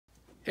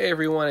Hey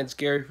everyone, it's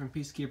Gary from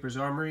Peacekeeper's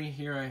Armory.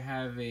 Here I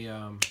have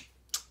a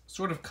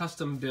sort of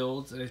custom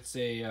build. It's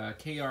a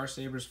KR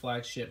Sabers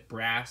Flagship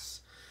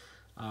brass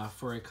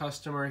for a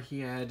customer.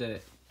 He had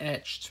it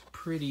etched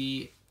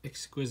pretty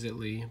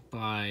exquisitely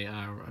by,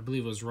 I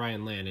believe it was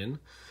Ryan Landon.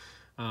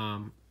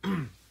 And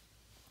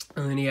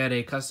then he had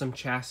a custom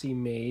chassis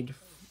made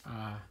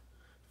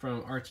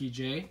from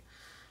RTJ.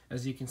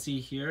 As you can see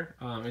here,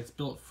 it's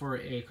built for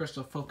a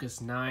Crystal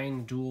Focus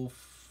 9 dual,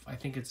 I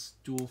think it's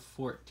dual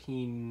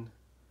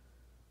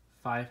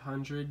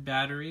 14500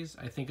 batteries,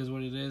 I think is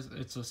what it is.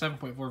 It's a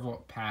 7.4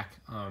 volt pack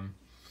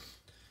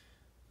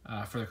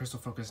for the Crystal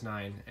Focus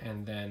 9,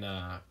 and then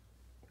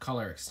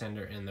color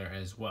extender in there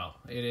as well.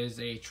 It is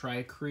a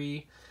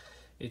tri-cree.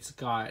 It's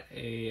got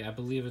a, I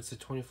believe it's a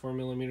 24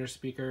 millimeter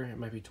speaker. It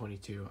might be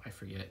 22, I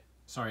forget.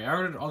 Sorry, I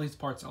ordered all these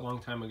parts a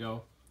long time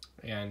ago,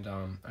 and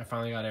I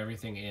finally got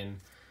everything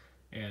in,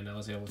 and I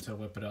was able to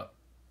whip it up.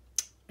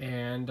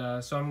 And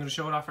so I'm going to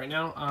show it off right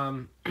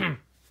now.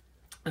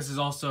 This is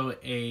also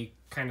a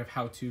kind of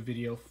how-to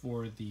video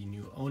for the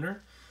new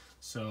owner,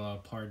 so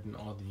pardon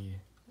all the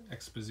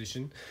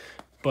exposition.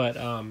 But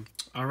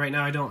right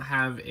now I don't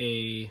have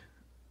a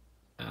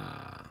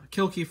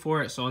kill key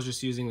for it, so I was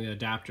just using the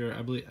adapter.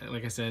 I believe,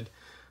 like I said,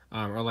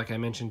 or like I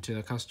mentioned to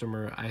the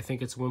customer, I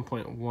think it's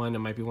 1.1, it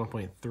might be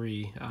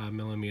 1.3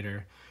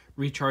 millimeter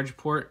recharge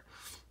port.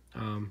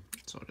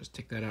 So I'll just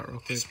take that out real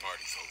quick.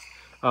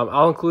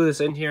 I'll include this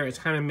in here. It's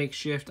kind of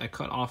makeshift. I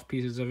cut off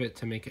pieces of it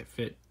to make it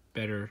fit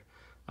better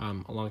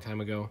a long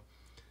time ago.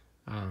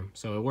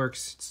 So it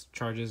works, it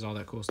charges, all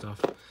that cool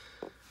stuff.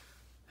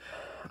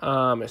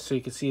 So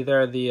you can see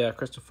there the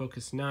Crystal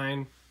Focus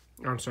 9,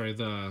 or I'm sorry,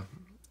 the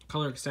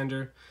color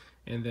extender,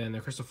 and then the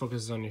Crystal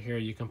Focus is under here.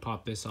 You can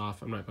pop this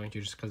off. I'm not going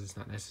to just because it's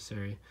not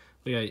necessary.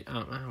 But yeah,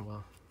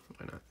 well,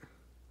 why not?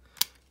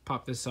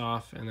 Pop this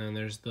off, and then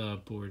there's the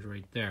board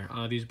right there.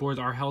 These boards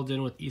are held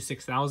in with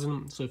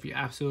E6000, so if you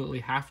absolutely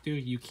have to,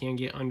 you can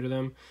get under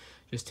them.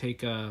 Just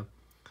take a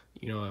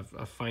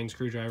fine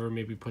screwdriver,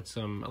 maybe put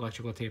some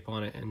electrical tape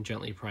on it and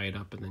gently pry it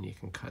up, and then you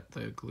can cut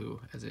the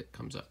glue as it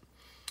comes up.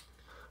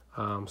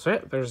 So yeah,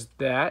 there's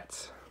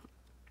that.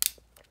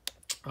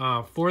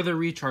 For the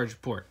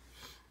recharge port.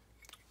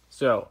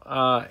 So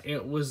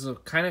it was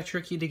kind of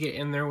tricky to get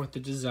in there with the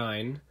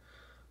design.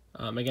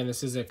 Again,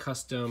 this is a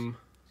custom,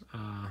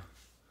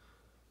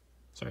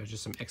 sorry,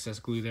 just some excess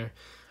glue there.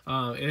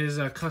 It is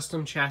a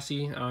custom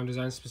chassis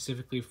designed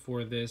specifically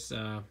for this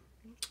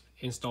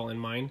install in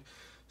mind.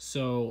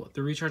 So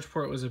the recharge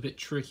port was a bit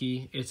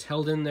tricky. It's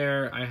held in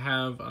there. I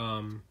have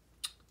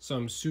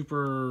some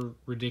super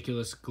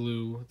ridiculous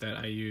glue that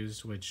I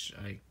used, which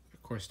I,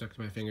 of course, stuck to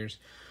my fingers,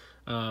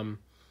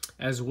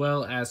 as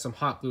well as some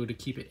hot glue to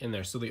keep it in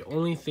there. So the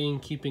only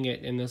thing keeping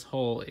it in this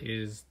hole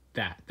is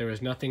that. There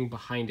was nothing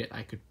behind it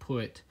I could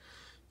put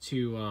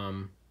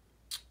to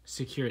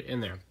secure it in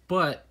there.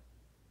 But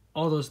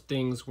all those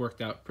things worked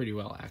out pretty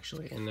well,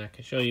 actually. And I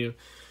can show you,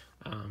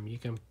 you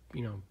can,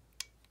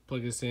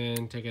 plug this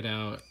in, take it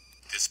out.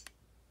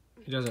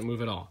 It doesn't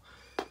move at all.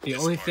 The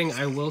only thing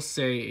I will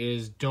say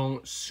is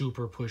don't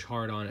super push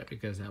hard on it,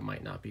 because that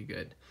might not be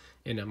good,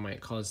 and it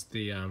might cause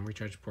the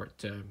recharge port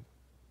to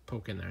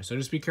poke in there. So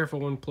just be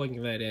careful when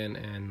plugging that in,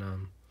 and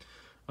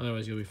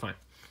otherwise you'll be fine.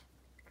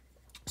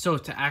 So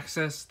to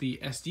access the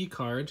SD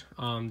card,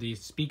 the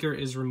speaker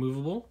is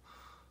removable.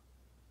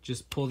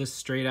 Just pull this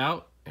straight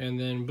out, and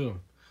then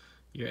boom,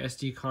 your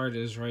SD card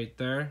is right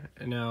there.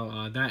 And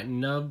now that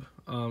nub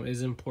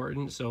is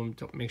important, so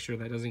don't make sure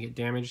that doesn't get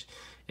damaged.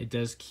 It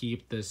does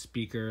keep the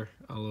speaker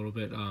a little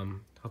bit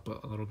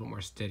more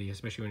steady,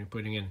 especially when you're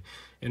putting in.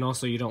 And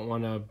also, you don't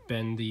want to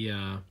bend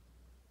the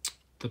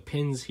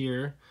pins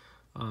here.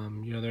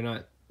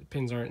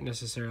 Pins aren't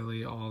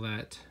necessarily all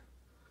that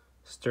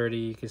sturdy.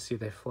 You can see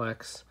they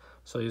flex,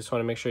 so you just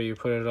want to make sure you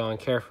put it on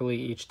carefully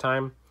each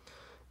time,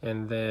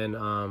 and then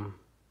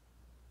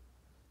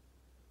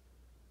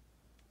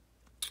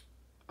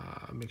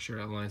make sure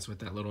it aligns with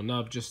that little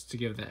nub, just to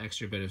give the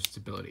extra bit of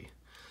stability.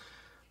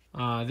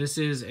 This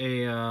is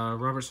a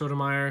Robert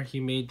Sotomayor. He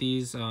made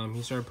these.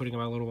 He started putting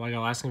them out a little while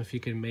ago. I asked him if he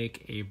could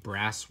make a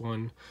brass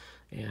one,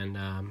 and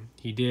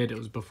he did. It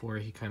was before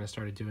he kind of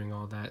started doing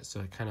all that, so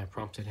it kind of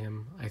prompted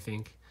him, I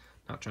think.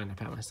 Not trying to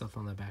pat myself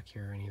on the back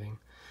here or anything.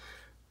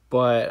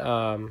 But,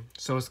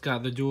 so it's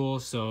got the dual,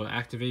 so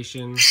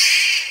activation.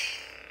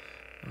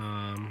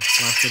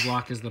 Blast to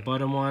block is the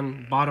bottom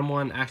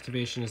one,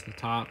 activation is the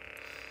top.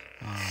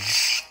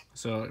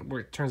 So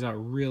it turns out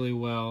really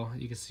well.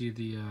 You can see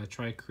the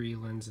tri-cree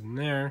lens in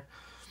there.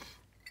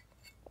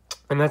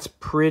 And that's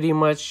pretty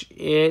much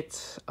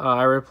it.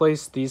 I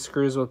replaced these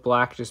screws with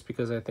black just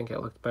because I think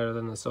it looked better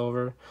than the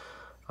silver.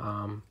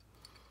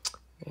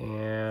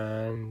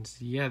 And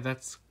yeah,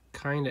 that's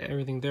kind of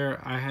everything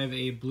there. I have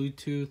a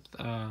Bluetooth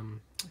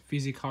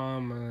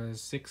Physicom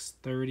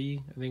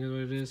 630, I think is what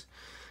it is,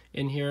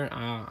 in here.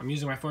 I'm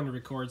using my phone to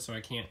record, so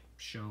I can't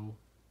show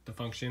the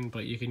function,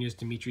 but you can use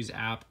Dimitri's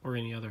app or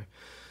any other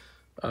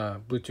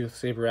Bluetooth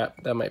Saber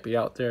app that might be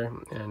out there,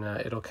 and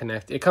it'll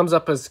connect. It comes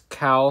up as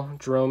Cal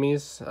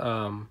Dromies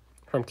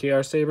from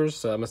KR Sabers,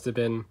 so that must have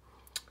been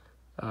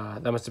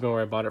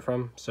where I bought it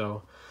from.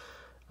 So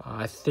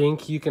I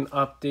think you can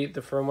update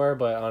the firmware,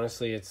 but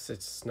honestly,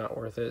 it's not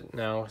worth it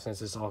now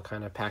since it's all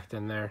kind of packed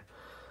in there.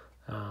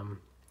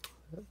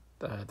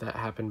 That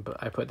happened, but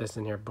I put this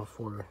in here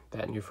before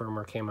that new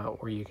firmware came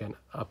out, where you can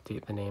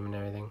update the name and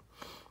everything.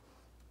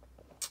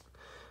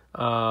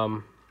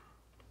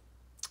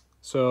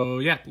 So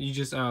yeah, you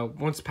just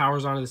once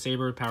power's onto the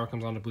Saber, power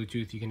comes onto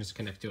Bluetooth, you can just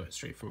connect to it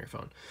straight from your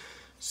phone.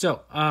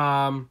 So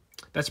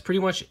that's pretty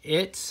much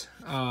it.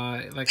 Like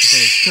I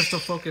said, it's Crystal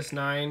Focus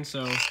 9,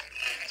 so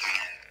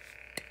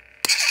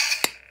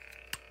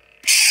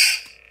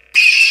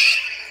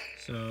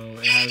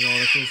it has all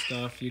the cool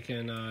stuff. You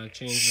can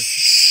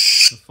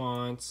change the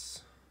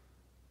fonts.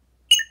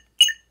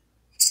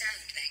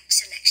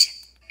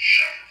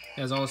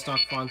 It has all the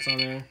stock fonts on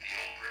there.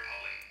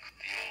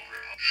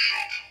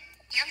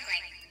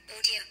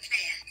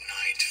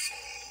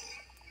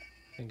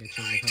 I think I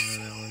changed the color on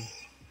that one.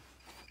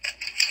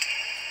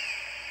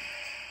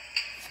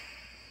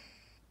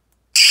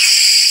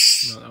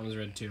 No, that one's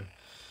red too.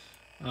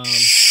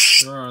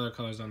 There are other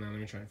colors on there. Let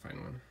me try and find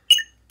one.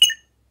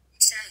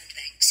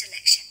 Soundbank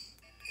selection.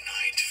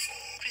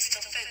 Nightfall.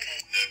 Crystal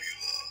Focus.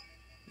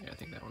 Nebula. Yeah, I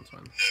think that one's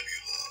one.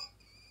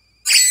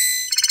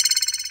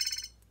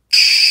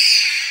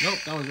 Nope,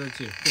 that one's red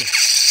too. Cool.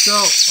 So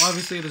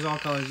obviously there's all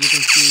colors. You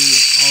can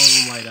see all of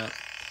them light up.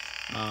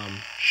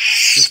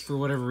 Just for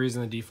whatever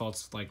reason, the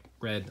default's like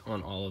red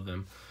on all of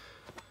them.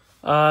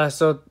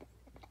 So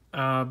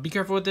be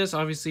careful with this.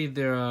 Obviously,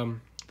 the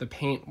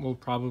paint will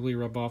probably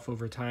rub off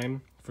over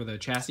time for the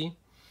chassis.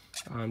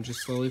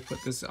 Just slowly put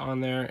this on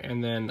there,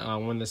 and then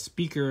when the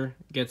speaker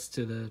gets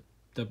to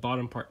the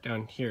bottom part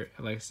down here,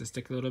 it likes to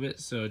stick a little bit.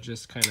 So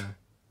just kind of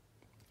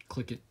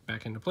click it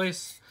back into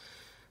place,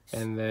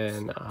 and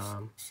then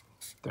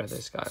thread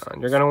this guy on.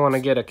 You're gonna want to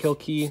get a kill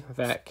key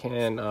that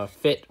can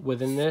fit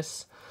within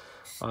this.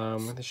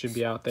 This should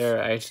be out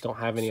there. I just don't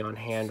have any on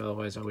hand,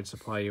 otherwise I would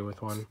supply you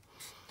with one.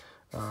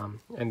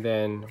 And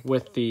then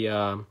with the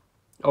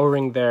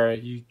O-ring there,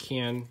 you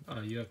can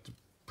you have to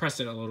press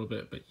it a little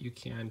bit, but you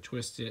can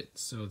twist it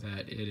so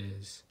that it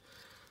is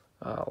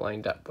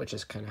lined up, which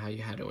is kind of how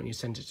you had it when you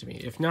sent it to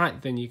me. If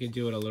not, then you can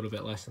do it a little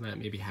bit less than that,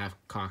 maybe half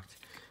cocked,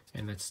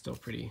 and that's still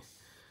pretty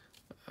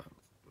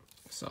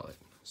solid.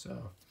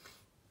 So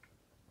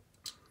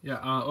yeah.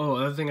 Oh,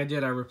 other thing I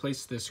did, I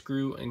replaced the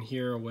screw in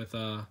here with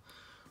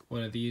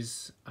one of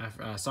these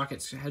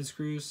socket head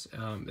screws.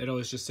 It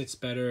always just sits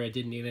better. I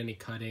didn't need any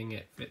cutting.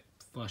 It fit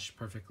flush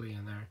perfectly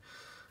in there.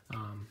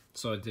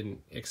 So it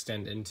didn't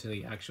extend into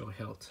the actual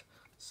hilt.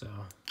 So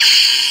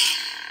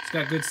it's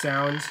got good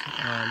sound.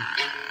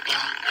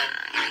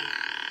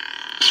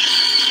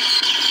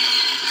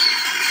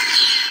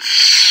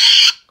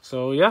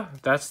 So yeah,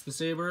 that's the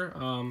Saber.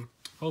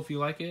 Hope you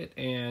like it,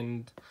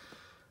 and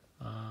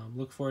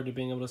look forward to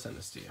being able to send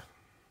this to you.